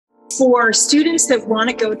For students that want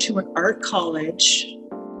to go to an art college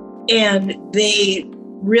and they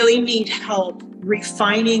really need help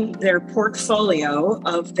refining their portfolio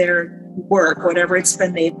of their work, whatever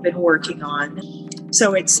they've been working on.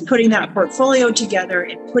 So it's putting that portfolio together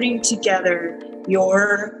and putting together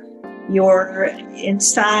your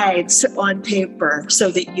insides on paper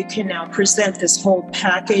so that you can now present this whole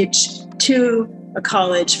package to a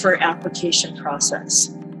college for application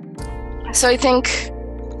process. So I think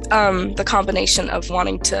the combination of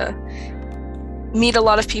wanting to meet a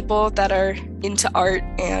lot of people that are into art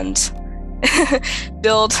and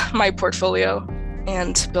build my portfolio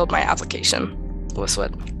and build my application was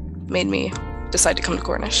what made me decide to come to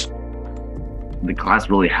Cornish. The class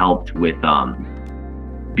really helped with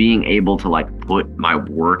being able to put my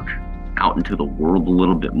work out into the world a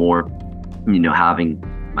little bit more, having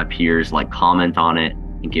my peers comment on it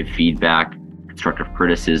and give feedback, constructive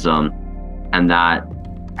criticism. And that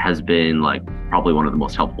has been probably one of the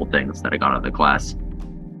most helpful things that I got out of the class.